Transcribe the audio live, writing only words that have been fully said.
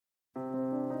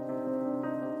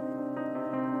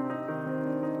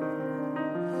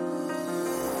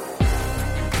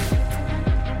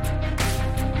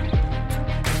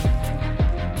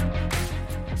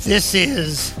This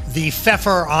is the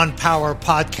Pfeffer on Power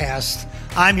podcast.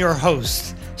 I'm your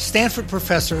host, Stanford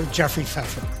Professor Jeffrey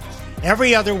Pfeffer.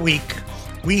 Every other week,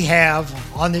 we have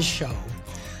on this show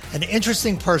an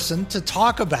interesting person to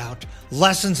talk about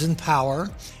lessons in power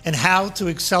and how to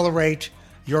accelerate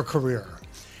your career.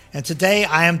 And today,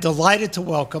 I am delighted to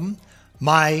welcome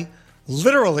my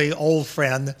literally old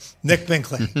friend, Nick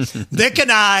Binkley. Nick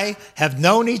and I have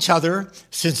known each other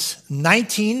since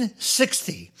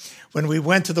 1960. When we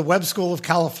went to the Webb School of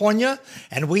California,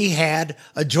 and we had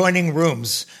adjoining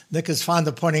rooms. Nick is fond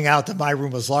of pointing out that my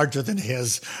room was larger than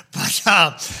his, but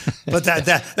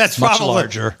that's much probably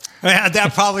larger.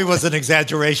 That probably was an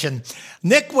exaggeration.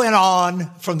 Nick went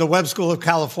on from the Webb School of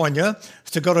California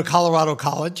to go to Colorado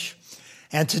College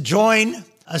and to join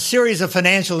a series of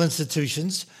financial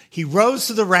institutions. He rose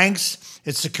to the ranks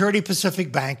at Security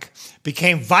Pacific Bank,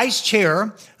 became vice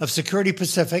chair of Security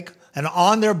Pacific and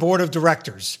on their board of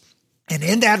directors. And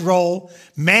in that role,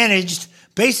 managed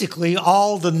basically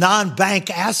all the non-bank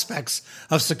aspects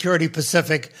of Security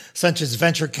Pacific, such as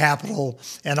venture capital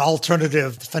and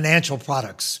alternative financial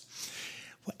products.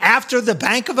 After the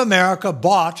Bank of America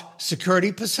bought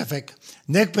Security Pacific,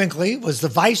 Nick Binkley was the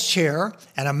vice chair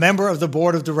and a member of the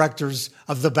board of directors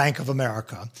of the Bank of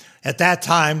America. At that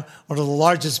time, one of the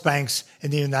largest banks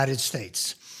in the United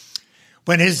States.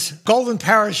 When his golden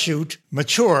parachute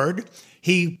matured,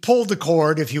 he pulled the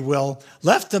cord, if you will,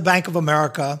 left the Bank of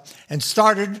America, and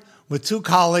started with two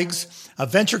colleagues a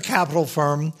venture capital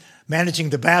firm managing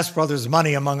the Bass Brothers'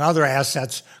 money, among other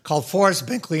assets, called Forrest,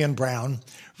 Binkley & Brown.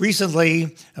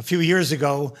 Recently, a few years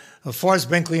ago, Forrest,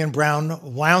 Binkley &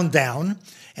 Brown wound down,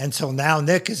 and so now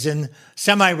Nick is in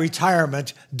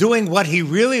semi-retirement doing what he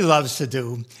really loves to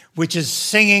do, which is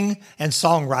singing and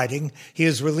songwriting. He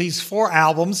has released 4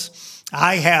 albums.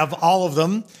 I have all of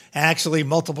them, actually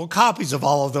multiple copies of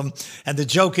all of them. And the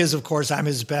joke is, of course, I'm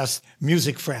his best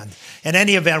music friend. In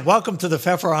any event, welcome to the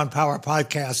Pfeffer on Power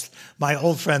podcast, my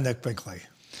old friend, Nick Binkley.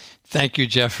 Thank you,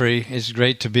 Jeffrey. It's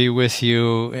great to be with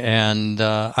you. And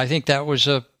I think that was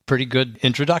a pretty good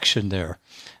introduction there.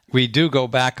 We do go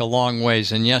back a long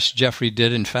ways. And yes, Jeffrey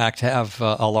did, in fact, have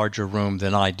a larger room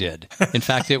than I did. In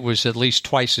fact, it was at least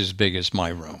twice as big as my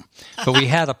room. But we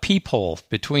had a peephole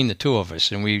between the two of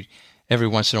us, and we every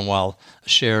once in a while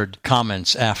shared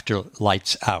comments after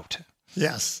lights out.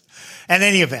 Yes. In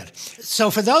any event. So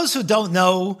for those who don't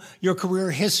know your career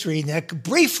history, Nick,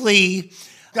 briefly,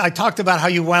 I talked about how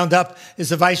you wound up as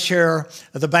the vice chair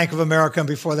of the Bank of America and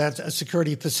before that,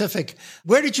 Security Pacific.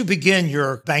 Where did you begin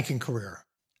your banking career?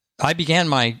 I began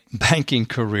my banking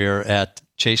career at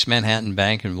Chase Manhattan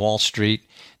Bank in Wall Street,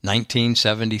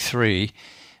 1973.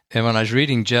 And when I was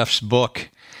reading Jeff's book,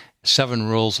 7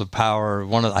 Rules of Power,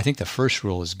 I think the first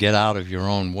rule is get out of your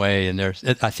own way. And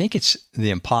I think it's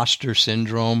the imposter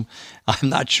syndrome. I'm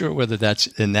not sure whether that's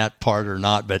in that part or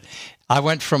not, but I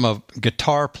went from a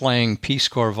guitar-playing Peace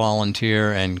Corps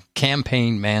volunteer and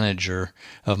campaign manager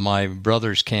of my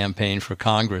brother's campaign for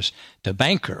Congress to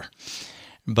banker.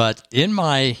 But in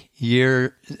my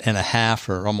year and a half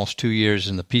or almost 2 years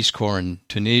in the Peace Corps in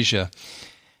Tunisia,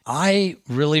 I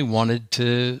really wanted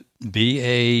to be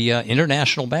a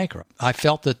international banker. I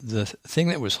felt that the thing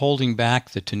that was holding back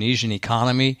the Tunisian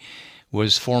economy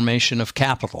was formation of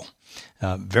capital.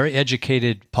 Very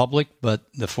educated public, but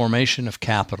the formation of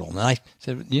capital. And I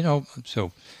said,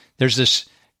 so there's this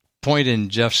point in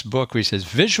Jeff's book where he says,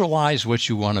 visualize what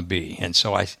you want to be. And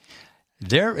so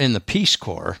there in the Peace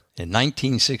Corps in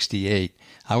 1968,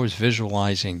 I was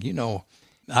visualizing,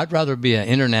 I'd rather be an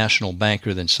international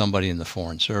banker than somebody in the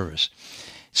Foreign Service.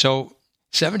 So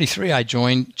 73, I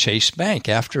joined Chase Bank.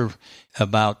 After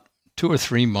about 2 or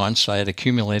 3 months, I had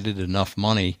accumulated enough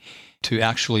money to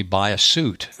actually buy a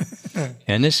suit.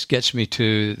 And this gets me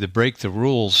to the break the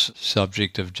rules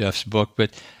subject of Jeff's book.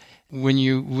 But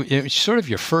it's sort of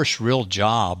your first real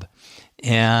job,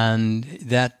 and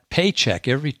that paycheck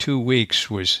every 2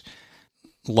 weeks was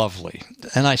lovely.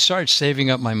 And I started saving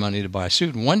up my money to buy a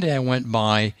suit. And one day I went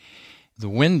by the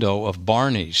window of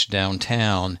Barney's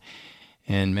downtown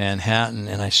in Manhattan,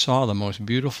 and I saw the most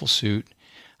beautiful suit.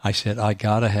 I said, I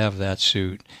got to have that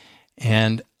suit.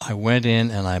 And I went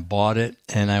in and I bought it,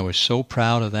 and I was so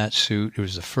proud of that suit. It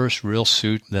was the first real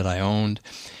suit that I owned,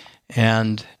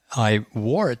 and I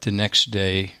wore it the next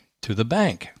day to the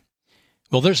bank.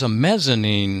 Well, there's a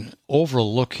mezzanine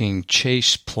overlooking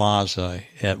Chase Plaza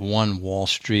at 1 Wall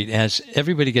Street. As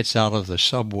everybody gets out of the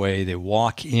subway, they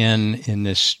walk in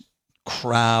this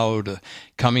crowd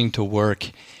coming to work.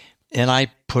 And I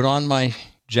put on my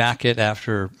jacket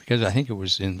because I think it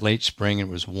was in late spring and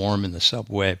it was warm in the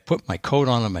subway. I put my coat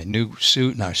on and my new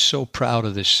suit, and I was so proud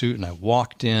of this suit. And I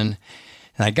walked in,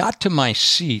 and And I got to my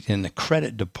seat in the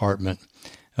credit department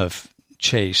of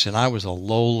Chase, and I was a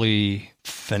lowly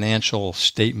financial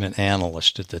statement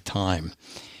analyst at the time.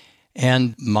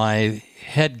 And my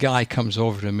head guy comes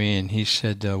over to me and he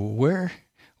said, where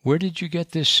did you get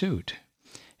this suit?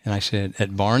 And I said,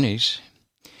 at Barney's.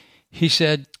 He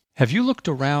said, have you looked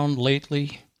around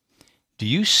lately? Do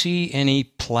you see any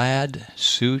plaid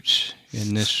suits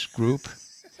in this group?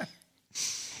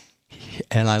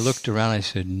 And I looked around. I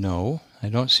said, no, I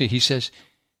don't see. He says,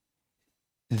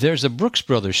 there's a Brooks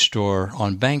Brothers store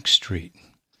on Bank Street.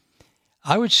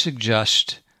 I would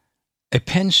suggest a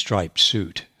pinstripe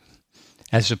suit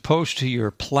as opposed to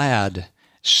your plaid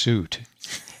suit.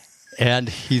 And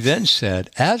he then said,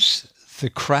 as the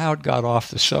crowd got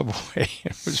off the subway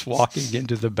and was walking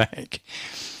into the bank,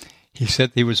 he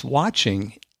said he was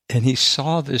watching and he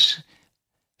saw this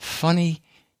funny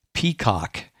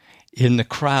peacock in the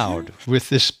crowd with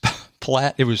this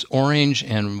plaid. It was orange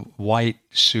and white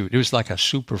suit. It was like a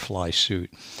Superfly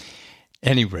suit.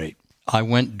 Any rate, I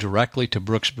went directly to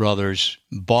Brooks Brothers,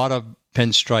 bought a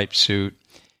pinstripe suit,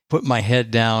 put my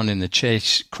head down in the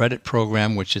Chase credit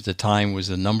program, which at the time was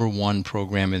the #1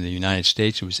 program in the United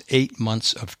States. It was 8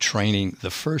 months of training.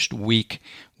 The first week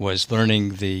was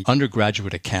learning the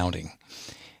undergraduate accounting.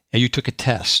 And you took a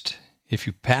test. If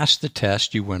you passed the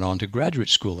test, you went on to graduate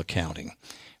school accounting,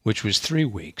 which was 3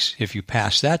 weeks. If you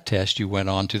passed that test, you went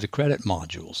on to the credit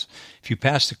modules. If you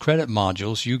passed the credit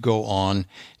modules, you go on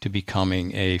to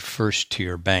becoming a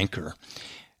first-tier banker.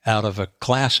 Out of a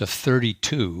class of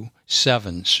 32,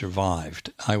 7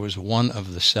 survived. I was one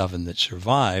of the 7 that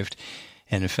survived.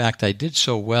 And in fact, I did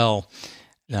so well,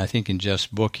 and I think in Jeff's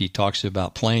book he talks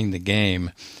about playing the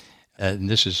game. And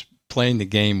this is playing the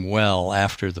game well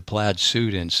after the plaid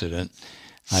suit incident.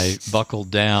 I buckled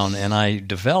down and I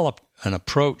developed an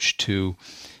approach to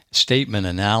statement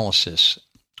analysis,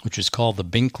 which is called the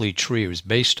Binkley tree. It was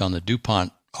based on the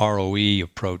DuPont ROE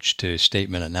approach to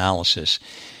statement analysis.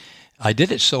 I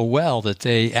did it so well that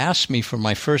they asked me for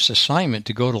my first assignment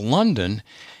to go to London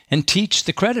and teach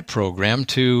the credit program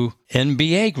to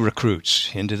MBA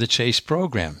recruits into the Chase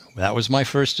program. That was my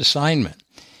first assignment.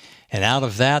 And out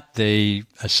of that, they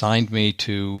assigned me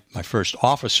to my first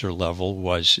officer level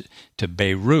was to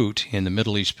Beirut in the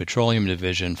Middle East Petroleum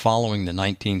Division following the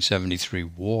 1973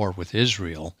 war with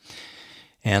Israel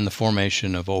and the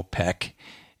formation of OPEC.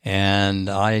 And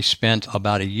I spent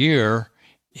about a year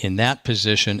in that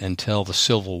position until the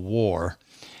Civil War.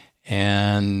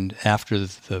 And after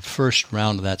the first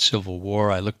round of that Civil War,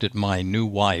 I looked at my new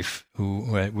wife,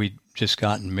 who we'd just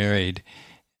gotten married,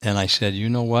 and I said, you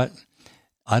know what?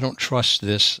 I don't trust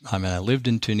this. I mean, I lived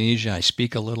in Tunisia. I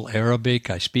speak a little Arabic.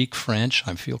 I speak French.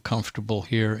 I feel comfortable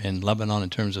here in Lebanon in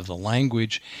terms of the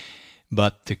language.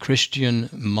 But the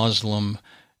Christian-Muslim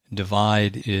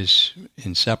divide is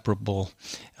inseparable.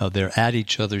 They're at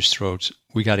each other's throats.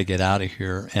 We got to get out of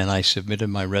here. And I submitted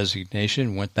my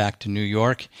resignation, went back to New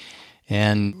York,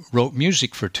 and wrote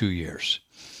music for 2 years.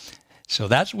 So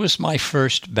that was my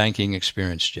first banking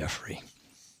experience, Jeffrey.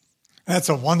 That's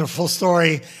a wonderful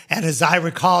story. And as I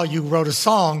recall, you wrote a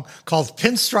song called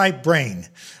Pinstripe Brain.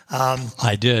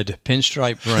 I did,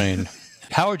 Pinstripe Brain.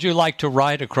 How would you like to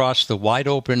ride across the wide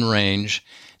open range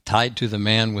tied to the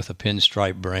man with a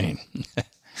pinstripe brain?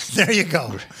 There you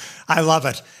go. I love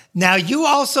it. Now, you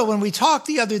also, when we talked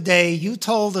the other day, you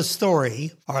told a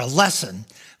story or a lesson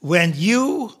when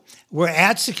you were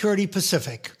at Security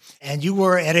Pacific and you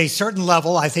were at a certain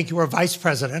level. I think you were vice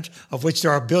president, of which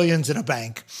there are billions in a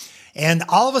bank. And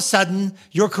all of a sudden,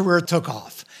 your career took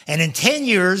off. And in 10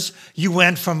 years, you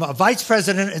went from a vice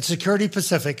president at Security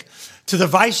Pacific to the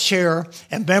vice chair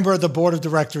and member of the board of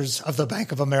directors of the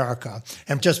Bank of America.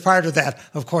 And just prior to that,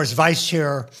 of course, vice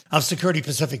chair of Security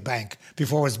Pacific Bank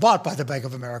before it was bought by the Bank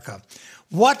of America.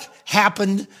 What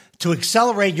happened to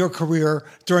accelerate your career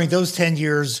during those 10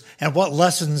 years, and what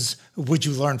lessons would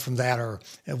you learn from that or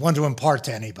want to impart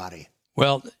to anybody?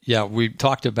 Well, yeah, we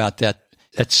talked about that.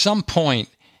 At some point,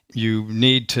 you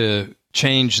need to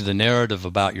change the narrative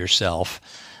about yourself.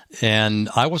 And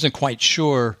I wasn't quite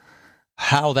sure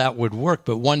how that would work,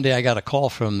 but one day I got a call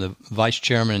from the vice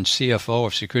chairman and CFO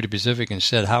of Security Pacific and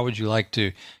said, how would you like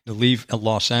to leave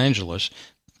Los Angeles,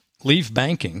 leave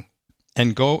banking,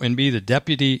 and go and be the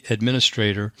deputy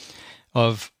administrator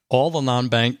of all the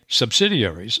non-bank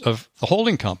subsidiaries of the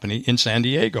holding company in San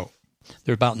Diego?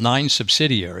 There are about 9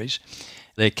 subsidiaries.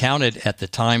 They counted at the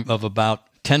time of about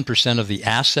 10% of the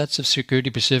assets of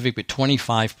Security Pacific, but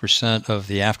 25% of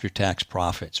the after-tax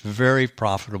profits. Very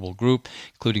profitable group,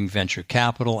 including venture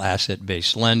capital,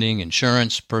 asset-based lending,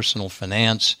 insurance, personal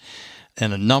finance,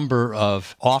 and a number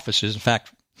of offices. In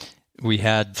fact, We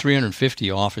had 350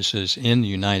 offices in the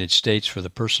United States for the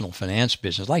personal finance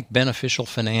business, like Beneficial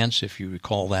Finance, if you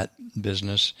recall that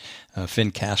business.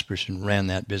 Finn Casperson ran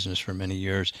that business for many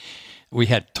years. We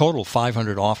had total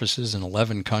 500 offices in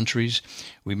 11 countries.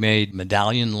 We made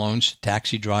medallion loans to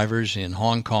taxi drivers in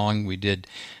Hong Kong. We did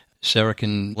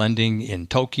Serican lending in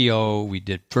Tokyo. We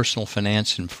did personal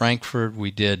finance in Frankfurt. We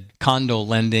did condo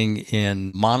lending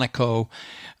in Monaco.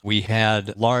 We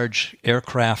had large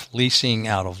aircraft leasing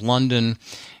out of London.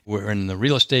 We're in the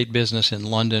real estate business in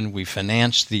London. We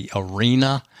financed the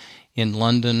arena in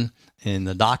London, in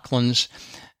the Docklands.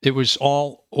 It was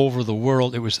all over the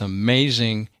world. It was an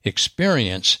amazing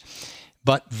experience,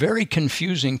 but very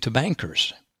confusing to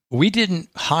bankers. We didn't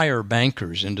hire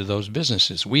bankers into those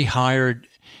businesses. We hired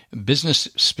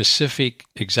business-specific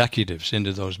executives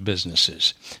into those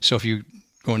businesses. So if you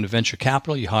go into venture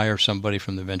capital, you hire somebody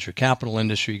from the venture capital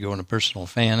industry. You go into personal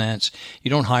finance,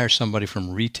 you don't hire somebody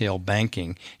from retail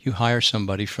banking. You hire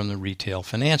somebody from the retail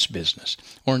finance business,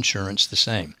 or insurance, the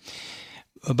same.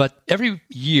 But every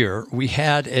year we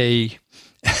had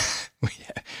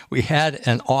we had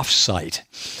an offsite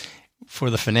for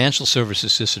the financial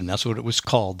services system. That's what it was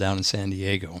called down in San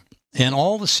Diego. And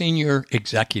all the senior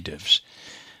executives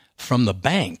from the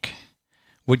bank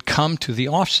would come to the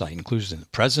offsite, including the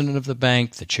president of the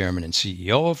bank, the chairman and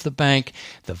CEO of the bank,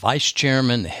 the vice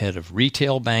chairman, the head of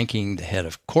retail banking, the head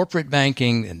of corporate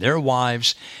banking, and their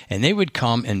wives. And they would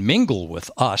come and mingle with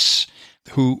us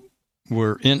who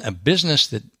were in a business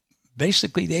that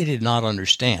basically they did not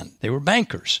understand. They were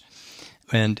bankers.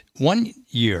 And one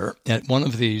year at one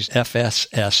of these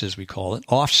FSS, as we call it,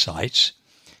 offsites,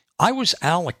 I was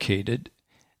allocated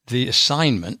the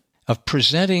assignment of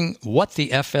presenting what the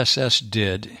FSS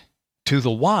did to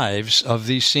the wives of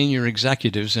these senior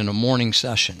executives in a morning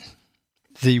session.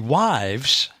 The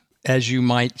wives, as you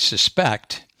might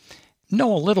suspect,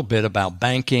 know a little bit about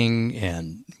banking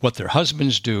and what their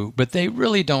husbands do, but they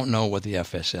really don't know what the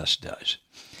FSS does.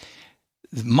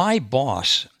 My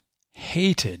boss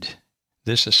hated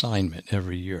this assignment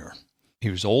every year. He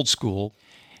was old school.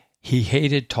 He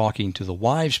hated talking to the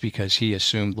wives because he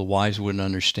assumed the wives wouldn't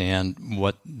understand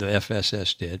what the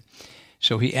FSS did.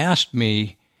 So he asked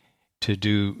me to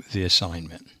do the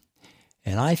assignment.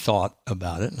 And I thought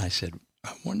about it, and I said,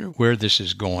 I wonder where this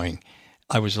is going.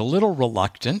 I was a little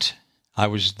reluctant. I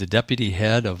was the deputy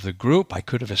head of the group. I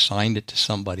could have assigned it to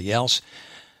somebody else.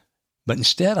 But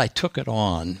instead, I took it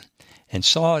on and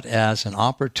saw it as an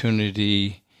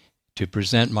opportunity to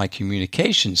present my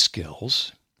communication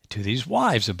skills to these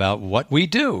wives about what we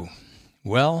do.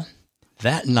 Well,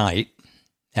 that night,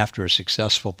 after a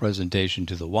successful presentation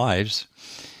to the wives,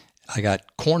 I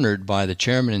got cornered by the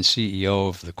chairman and CEO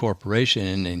of the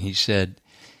corporation, and he said,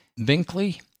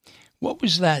 Binkley, what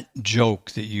was that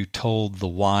joke that you told the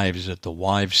wives at the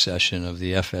wives session of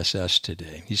the FSS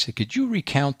today? He said, could you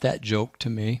recount that joke to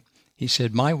me? He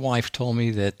said, my wife told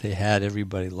me that they had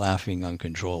everybody laughing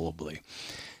uncontrollably.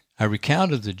 I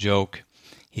recounted the joke.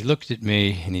 He looked at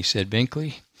me and he said,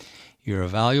 Binkley, you're a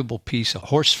valuable piece of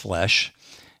horse flesh.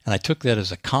 And I took that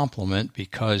as a compliment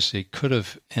because it could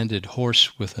have ended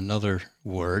horse with another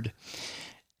word.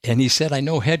 And he said, I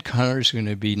know headhunters are going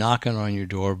to be knocking on your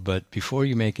door, but before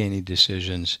you make any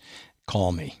decisions,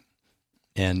 call me.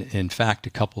 And in fact, a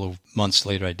couple of months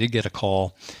later, I did get a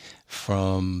call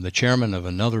from the chairman of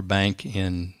another bank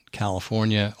in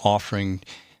California offering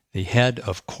the head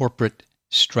of corporate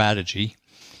strategy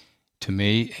to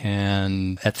me,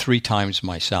 and at 3 times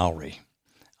my salary.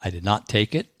 I did not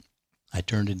take it. I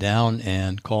turned it down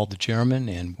and called the chairman,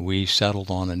 and we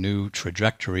settled on a new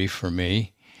trajectory for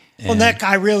me. Well, Nick,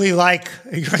 I really like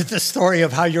the story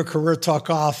of how your career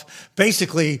took off.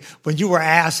 Basically, when you were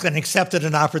asked and accepted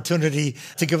an opportunity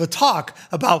to give a talk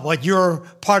about what your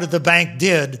part of the bank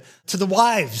did to the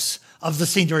wives of the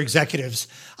senior executives.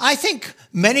 I think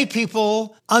many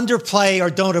people underplay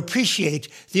or don't appreciate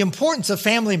the importance of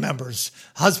family members,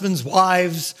 husbands,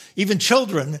 wives, even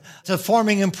children, to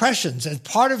forming impressions. And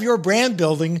part of your brand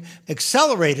building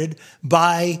accelerated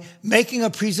by making a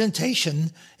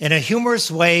presentation in a humorous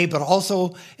way, but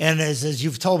also, and as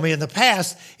you've told me in the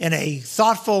past, in a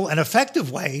thoughtful and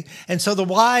effective way. And so the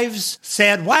wives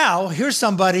said, wow, here's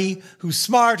somebody who's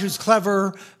smart, who's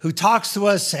clever, who talks to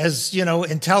us as,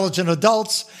 intelligent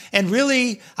adults, and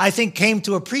really, I think, came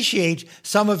to appreciate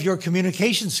some of your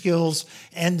communication skills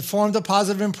and formed a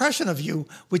positive impression of you,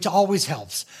 which always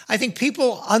helps. I think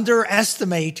people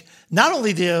underestimate not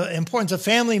only the importance of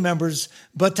family members,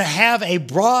 but to have a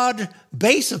broad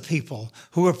base of people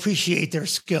who appreciate their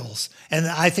skills. And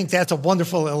I think that's a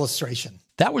wonderful illustration.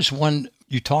 That was one,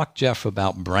 you talked, Jeff,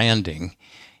 about branding.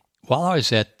 While I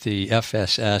was at the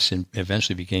FSS and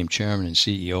eventually became chairman and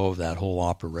CEO of that whole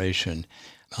operation,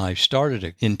 I started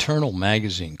an internal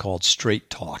magazine called Straight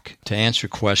Talk to answer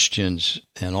questions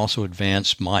and also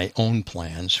advance my own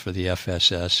plans for the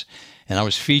FSS. And I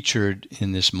was featured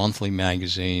in this monthly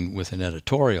magazine with an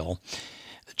editorial.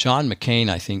 John McCain,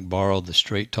 I think, borrowed the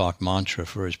Straight Talk mantra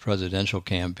for his presidential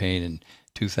campaign in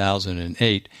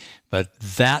 2008, but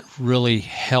that really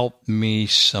helped me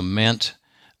cement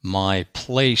my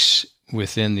place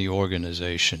within the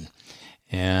organization.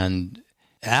 And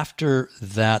after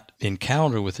that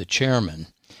encounter with the chairman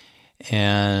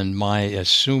and my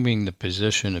assuming the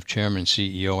position of chairman and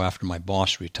CEO after my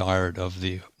boss retired of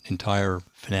the entire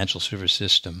financial service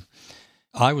system,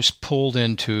 I was pulled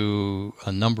into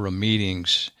a number of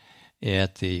meetings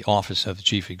at the office of the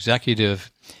chief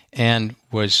executive and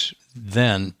was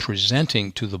then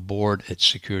presenting to the board at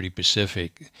Security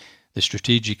Pacific the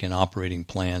strategic and operating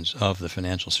plans of the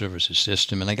financial services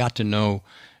system. And I got to know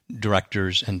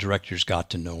directors, and directors got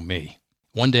to know me.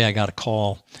 One day I got a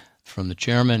call from the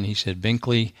chairman. He said,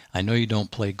 "Binkley, I know you don't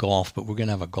play golf, but we're going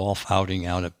to have a golf outing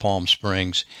out at Palm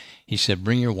Springs." He said,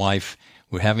 "Bring your wife.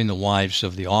 We're having the wives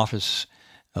of the office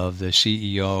of the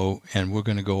CEO, and we're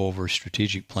going to go over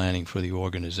strategic planning for the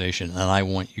organization, and I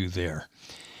want you there."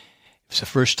 It's the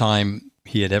first time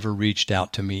he had ever reached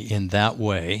out to me in that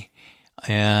way.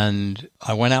 And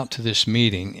I went out to this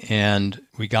meeting, and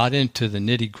we got into the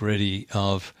nitty-gritty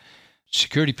of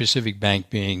Security Pacific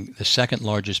Bank being the second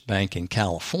largest bank in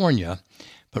California,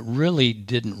 but really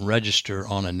didn't register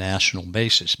on a national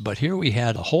basis. But here we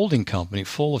had a holding company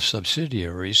full of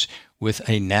subsidiaries with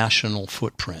a national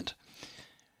footprint.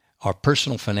 Our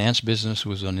personal finance business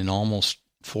was in almost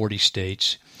 40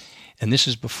 states, and this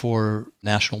is before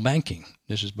national banking.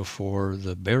 This is before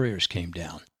the barriers came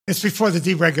down. It's before the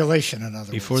deregulation, in other words.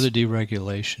 Before the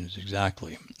deregulations,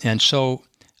 exactly. And so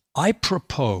I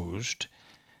proposed,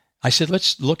 I said,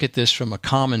 let's look at this from a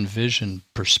common vision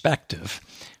perspective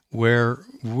where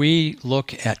we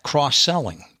look at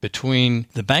cross-selling between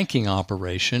the banking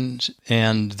operations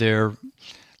and their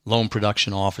loan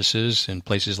production offices in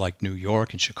places like New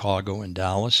York and Chicago and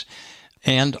Dallas,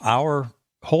 and our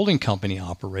holding company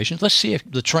operations. Let's see if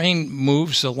the train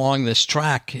moves along this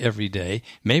track every day.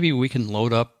 Maybe we can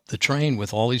load up the train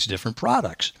with all these different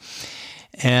products.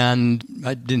 And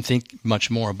I didn't think much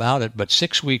more about it, but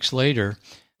 6 weeks later,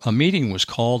 a meeting was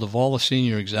called of all the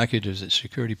senior executives at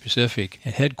Security Pacific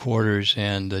at headquarters,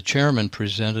 and the chairman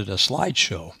presented a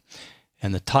slideshow,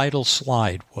 and the title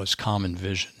slide was Common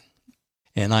Vision.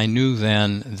 And I knew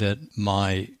then that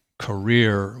my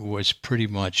career was pretty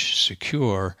much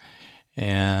secure.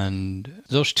 And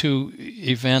those two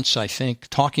events, I think,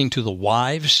 talking to the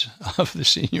wives of the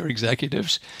senior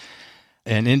executives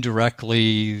and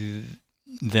indirectly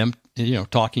them,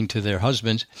 talking to their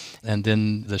husbands, and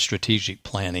then the strategic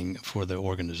planning for the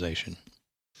organization.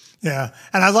 Yeah.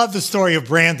 And I love the story of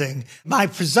branding. My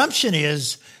presumption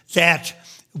is that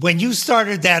when you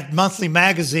started that monthly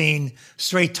magazine,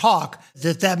 Straight Talk,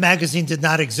 that magazine did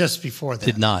not exist before that.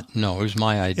 Did not. No, it was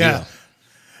my idea. Yeah.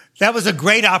 That was a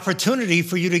great opportunity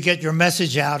for you to get your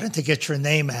message out and to get your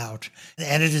name out.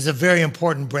 And it is a very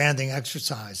important branding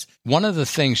exercise. One of the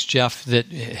things, Jeff, that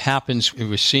happens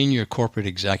with senior corporate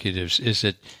executives is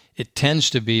that it tends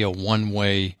to be a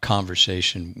one-way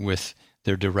conversation with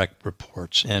their direct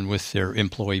reports and with their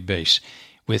employee base.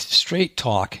 With Straight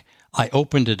Talk, I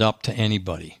opened it up to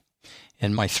anybody.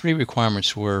 And my 3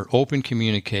 requirements were open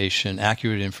communication,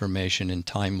 accurate information, and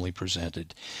timely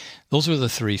presented. Those were the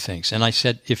 3 things. And I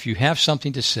said, if you have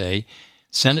something to say,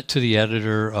 send it to the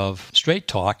editor of Straight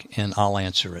Talk, and I'll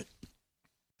answer it.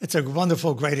 It's a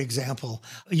wonderful, great example.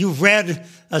 You've read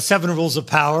 7 Rules of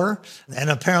Power and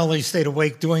apparently stayed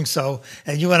awake doing so.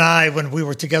 And you and I, when we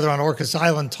were together on Orcas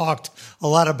Island, talked a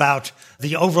lot about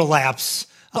the overlaps.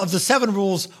 Of the 7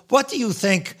 rules, what do you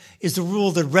think is the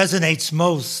rule that resonates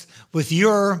most with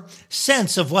your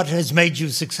sense of what has made you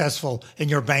successful in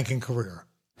your banking career?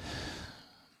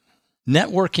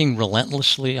 Networking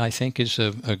relentlessly, I think, is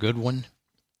a good one.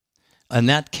 And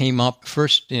that came up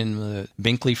first in the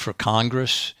Binkley for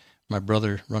Congress, my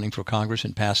brother running for Congress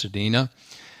in Pasadena,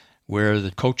 where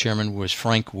the co-chairman was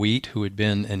Frank Wheat, who had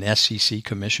been an SEC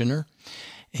commissioner,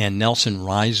 and Nelson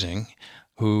Rising,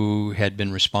 who had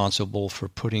been responsible for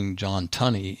putting John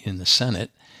Tunney in the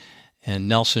Senate. And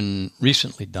Nelson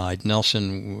recently died.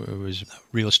 Nelson was a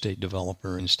real estate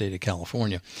developer in the state of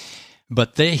California.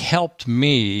 But they helped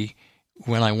me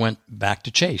when I went back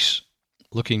to Chase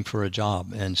looking for a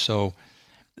job. And so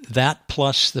that,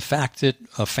 plus the fact that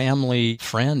a family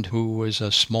friend who was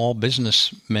a small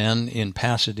businessman in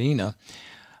Pasadena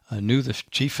knew the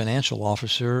chief financial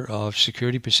officer of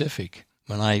Security Pacific.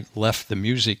 When I left the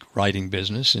music writing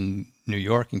business in New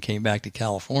York and came back to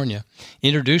California,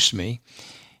 introduced me.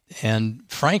 And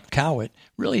Frank Cowett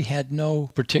really had no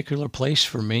particular place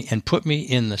for me and put me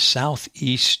in the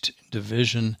Southeast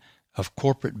Division of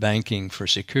Corporate Banking for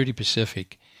Security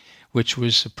Pacific, which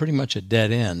was pretty much a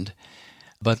dead end.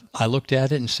 But I looked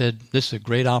at it and said, this is a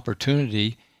great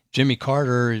opportunity. Jimmy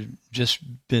Carter had just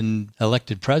been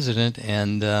elected president,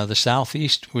 and the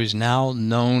Southeast was now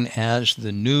known as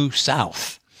the New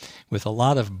South, with a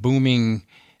lot of booming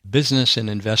business and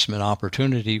investment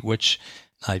opportunity, which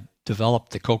I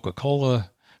developed the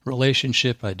Coca-Cola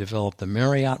relationship. I developed the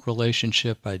Marriott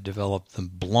relationship. I developed the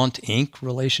Blunt Inc.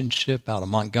 relationship out of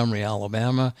Montgomery,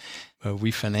 Alabama.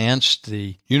 We financed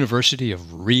the University of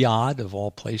Riyadh, of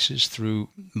all places, through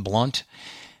Blunt.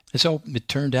 And so it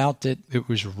turned out that it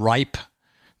was ripe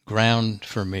ground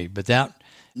for me. But that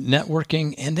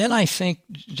networking, and then I think,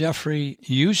 Jeffrey,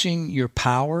 using your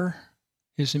power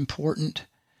is important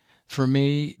for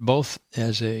me, both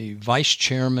as a vice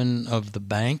chairman of the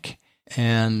bank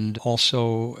and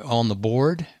also on the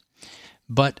board.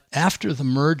 But after the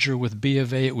merger with B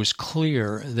of A, it was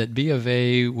clear that B of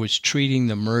A was treating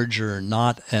the merger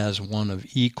not as one of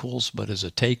equals, but as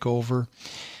a takeover.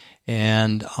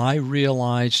 And I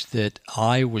realized that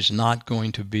I was not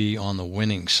going to be on the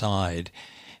winning side.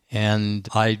 And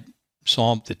I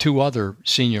saw the two other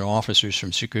senior officers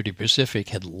from Security Pacific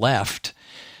had left.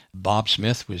 Bob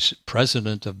Smith was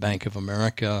president of Bank of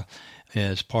America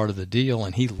as part of the deal,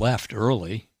 and he left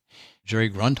early. Jerry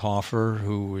Grundhofer,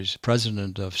 who was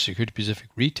president of Security Pacific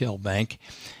Retail Bank,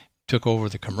 took over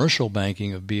the commercial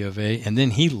banking of B of A, and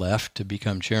then he left to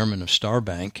become chairman of Star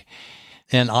Bank.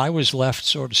 And I was left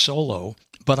sort of solo.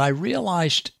 But I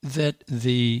realized that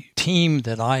the team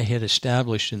that I had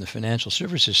established in the financial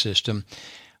services system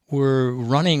were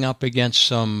running up against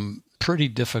some pretty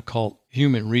difficult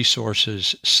human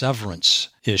resources severance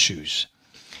issues.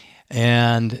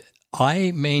 And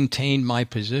I maintained my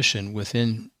position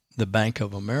within the Bank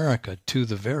of America to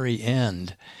the very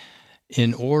end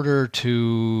in order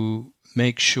to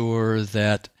make sure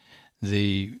that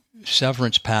the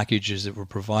severance packages that were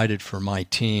provided for my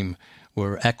team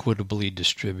were equitably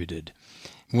distributed.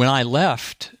 When I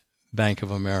left Bank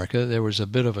of America, there was a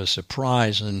bit of a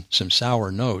surprise and some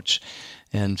sour notes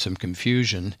and some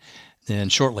confusion.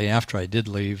 And shortly after I did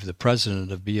leave, the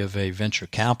president of B of A Venture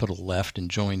Capital left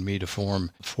and joined me to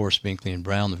form Forrest, Binkley &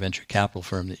 Brown, the venture capital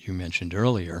firm that you mentioned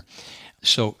earlier.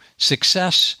 So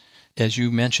success, as you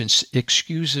mentioned,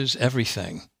 excuses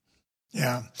everything.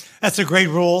 Yeah, that's a great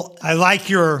rule. I like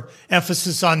your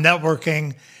emphasis on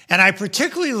networking, and I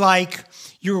particularly like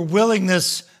your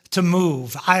willingness to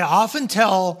move. I often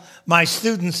tell my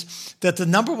students that the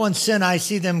number one sin I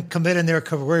see them commit in their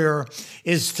career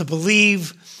is to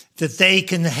believe that they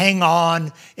can hang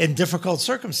on in difficult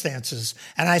circumstances.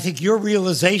 And I think your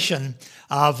realization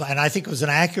of, and I think it was an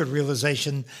accurate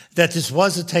realization, that this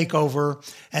was a takeover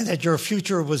and that your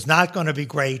future was not going to be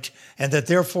great and that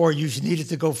therefore you needed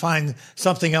to go find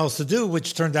something else to do,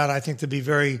 which turned out, I think, to be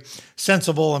very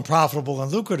sensible and profitable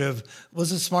and lucrative,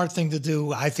 was a smart thing to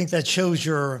do. I think that shows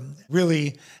your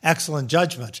really excellent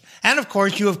judgment. And of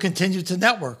course, you have continued to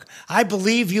network. I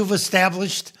believe you've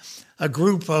established a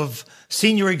group of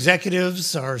senior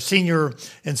executives or senior,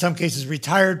 in some cases,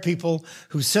 retired people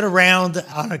who sit around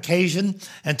on occasion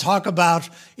and talk about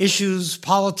issues,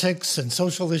 politics, and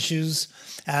social issues.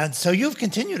 And so you've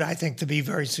continued, I think, to be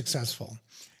very successful.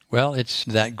 Well,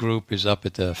 that group is up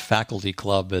at the faculty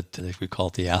club at, we call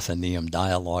it the Athenaeum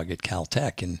Dialogue at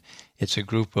Caltech, and it's a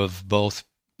group of both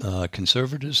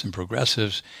conservatives and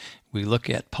progressives. We look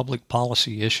at public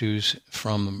policy issues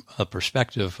from a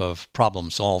perspective of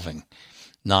problem solving,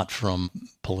 not from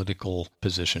political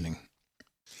positioning.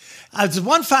 There's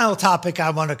one final topic I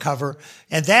want to cover,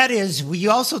 and that is we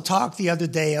also talked the other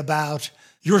day about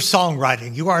your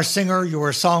songwriting. You are a singer, you are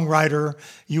a songwriter,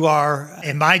 you are,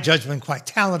 in my judgment, quite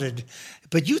talented.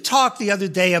 But you talked the other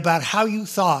day about how you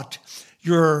thought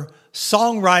your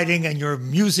songwriting and your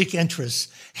music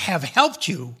interests have helped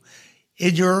you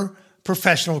in your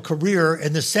professional career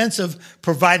in the sense of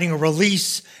providing a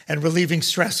release and relieving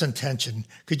stress and tension.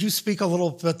 Could you speak a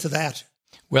little bit to that?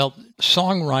 Well,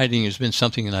 songwriting has been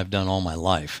something that I've done all my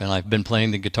life, and I've been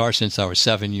playing the guitar since I was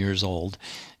 7 years old.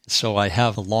 So I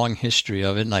have a long history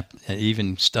of it, and I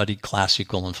even studied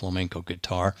classical and flamenco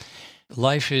guitar.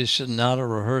 Life is not a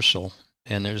rehearsal,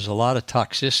 and there's a lot of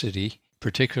toxicity,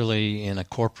 particularly in a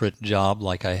corporate job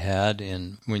like I had,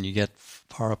 and when you get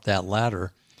far up that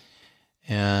ladder.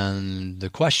 And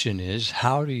the question is,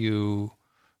 how do you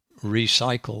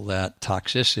recycle that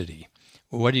toxicity?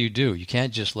 what do? You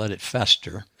can't just let it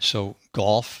fester. So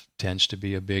golf tends to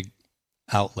be a big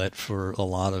outlet for a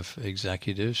lot of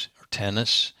executives, or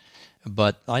tennis.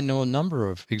 But I know a number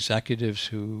of executives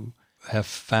who have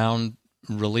found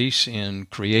release in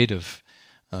creative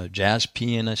jazz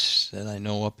pianists that I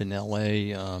know up in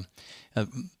L.A.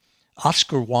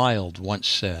 Oscar Wilde once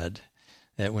said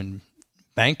that when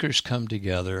bankers come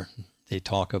together, they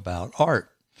talk about art.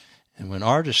 And when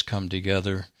artists come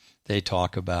together, they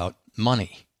talk about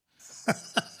money.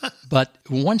 But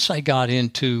once I got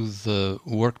into the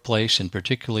workplace, and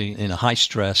particularly in a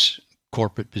high-stress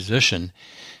corporate position,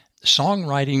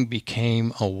 songwriting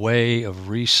became a way of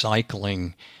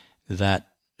recycling that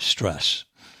stress.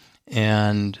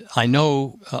 And I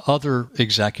know other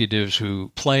executives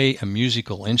who play a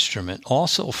musical instrument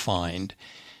also find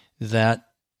that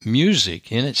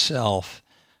music in itself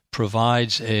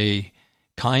provides a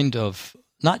kind of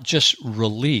not just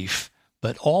relief,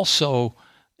 but also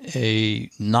a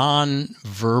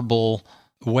non-verbal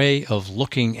way of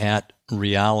looking at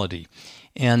reality.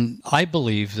 And I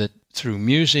believe that through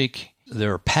music,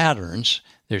 there are patterns,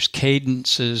 there's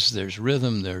cadences, there's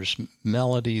rhythm, there's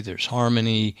melody, there's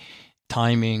harmony,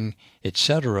 timing,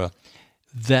 etc.,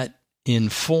 that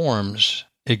informs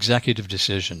executive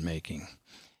decision making.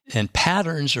 And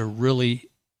patterns are really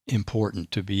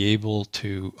important to be able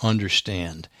to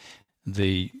understand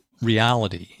the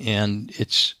reality. And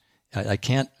I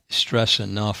can't stress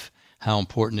enough how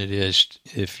important it is,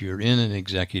 if you're in an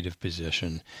executive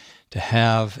position, to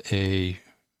have a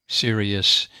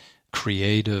serious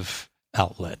creative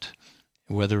outlet,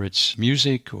 whether it's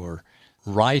music or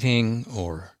writing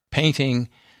or painting.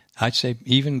 I'd say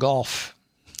even golf.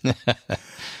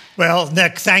 Well,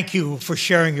 Nick, thank you for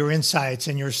sharing your insights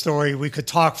and your story. We could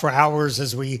talk for hours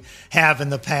as we have in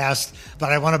the past,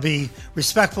 but I want to be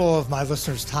respectful of my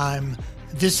listeners' time.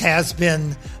 This has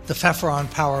been the Pfeffer on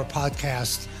Power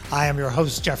podcast. I am your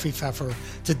host, Jeffrey Pfeffer.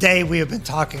 Today, we have been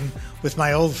talking with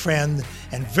my old friend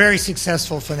and very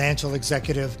successful financial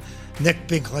executive, Nick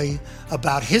Binkley,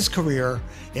 about his career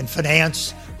in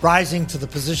finance, rising to the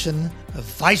position of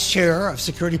vice chair of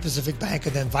Security Pacific Bank,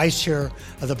 and then vice chair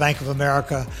of the Bank of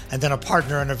America, and then a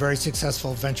partner in a very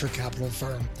successful venture capital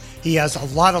firm. He has a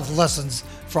lot of lessons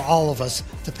for all of us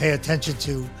to pay attention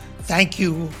to. Thank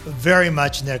you very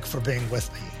much, Nick, for being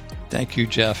with me. Thank you,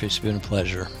 Jeff. It's been a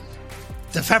pleasure.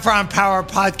 The Pfeffer on Power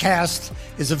podcast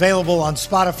is available on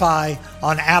Spotify,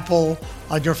 on Apple,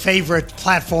 on your favorite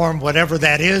platform, whatever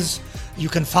that is. You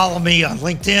can follow me on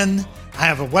LinkedIn. I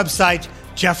have a website,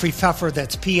 Jeffrey Pfeffer,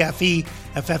 that's PFEFFER.com.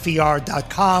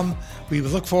 We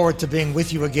look forward to being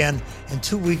with you again in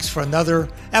 2 weeks for another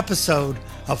episode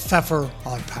of Pfeffer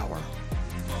on Power.